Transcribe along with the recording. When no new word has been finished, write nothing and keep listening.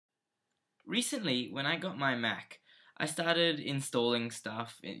Recently, when I got my Mac, I started installing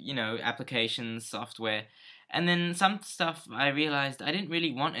stuff, applications, software, and then some stuff I realized I didn't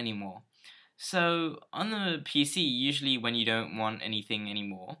really want anymore. So on the PC, usually when you don't want anything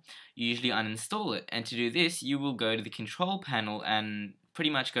anymore, you usually uninstall it. And to do this, you will go to the control panel and pretty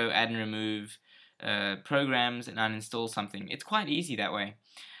much go add and remove programs and uninstall something. It's quite easy that way.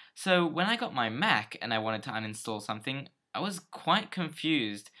 So when I got my Mac and I wanted to uninstall something, I was quite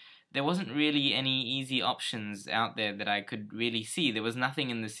confused. There wasn't really any easy options out there that I could really see. There was nothing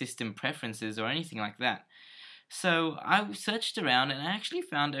in the system preferences or anything like that. So I searched around and I actually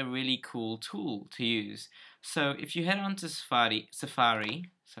found a really cool tool to use. So if you head on to Safari,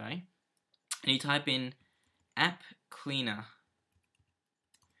 and you type in App Cleaner,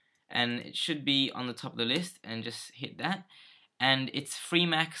 and it should be on the top of the list, and just hit that. And it's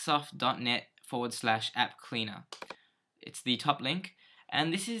freemacsoft.net/app cleaner. It's the top link,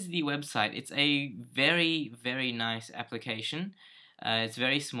 and this is the website. It's a very, very nice application. It's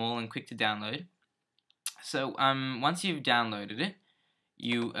very small and quick to download. So once you've downloaded it,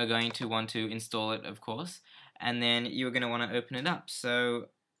 you are going to want to install it, of course, and then you're going to want to open it up. So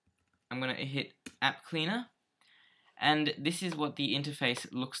I'm going to hit App Cleaner, and this is what the interface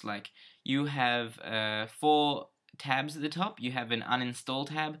looks like. You have 4 tabs at the top. You have an uninstall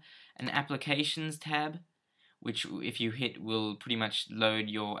tab, an applications tab, which if you hit will pretty much load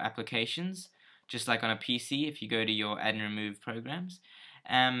your applications, just like on a PC if you go to your add and remove programs.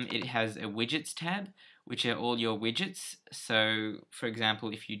 It has a widgets tab, which are all your widgets. So for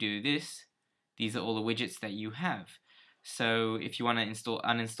example, if you do this, these are all the widgets that you have. So if you want to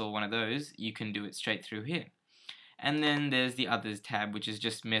uninstall one of those, you can do it straight through here. And then there's the others tab, which is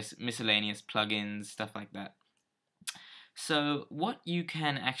just miscellaneous plugins, stuff like that. So what you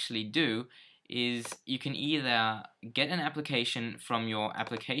can actually do is you can either get an application from your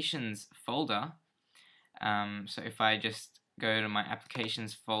applications folder. So if I just go to my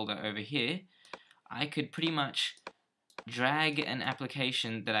applications folder over here, I could pretty much drag an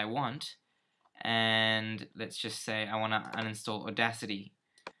application that I want, and let's just say I want to uninstall Audacity.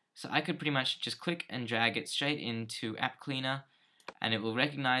 So I could pretty much just click and drag it straight into App Cleaner, and it will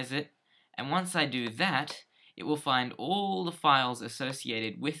recognize it. And once I do that, it will find all the files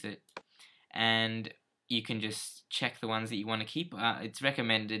associated with it, and you can just check the ones that you want to keep. It's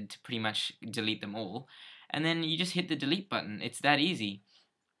recommended to pretty much delete them all, and then you just hit the delete button. It's that easy.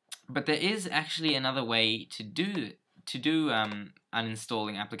 But there is actually another way to do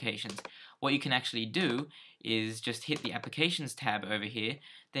uninstalling applications. What you can actually do is just hit the applications tab over here.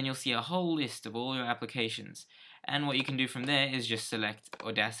 Then you'll see a whole list of all your applications, and what you can do from there is just select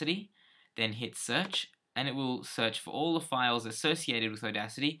Audacity, then hit search, and it will search for all the files associated with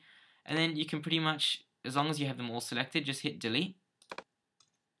Audacity. And then you can pretty much, as long as you have them all selected, just hit delete.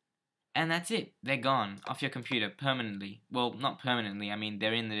 And that's it. They're gone off your computer permanently. Well, not permanently, I mean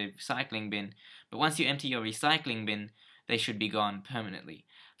they're in the recycling bin. But once you empty your recycling bin, they should be gone permanently.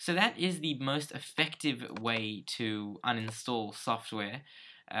 So that is the most effective way to uninstall software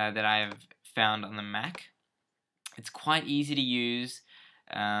that I have found on the Mac. It's quite easy to use.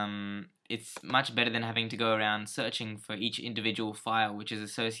 It's much better than having to go around searching for each individual file which is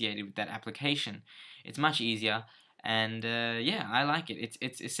associated with that application. It's much easier. And yeah, I like it.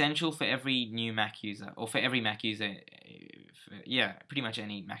 It's essential for every new Mac user, or for every Mac user. Yeah, pretty much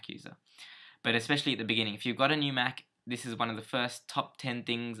any Mac user. But especially at the beginning, if you've got a new Mac, this is one of the first top 10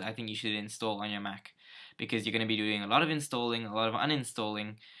 things I think you should install on your Mac, because you're going to be doing a lot of installing, a lot of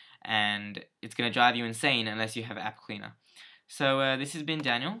uninstalling, and it's going to drive you insane unless you have App Cleaner. So this has been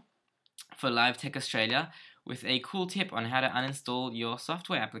Daniel for Live Tech Australia with a cool tip on how to uninstall your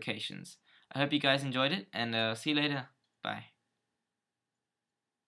software applications. I hope you guys enjoyed it, and see you later. Bye.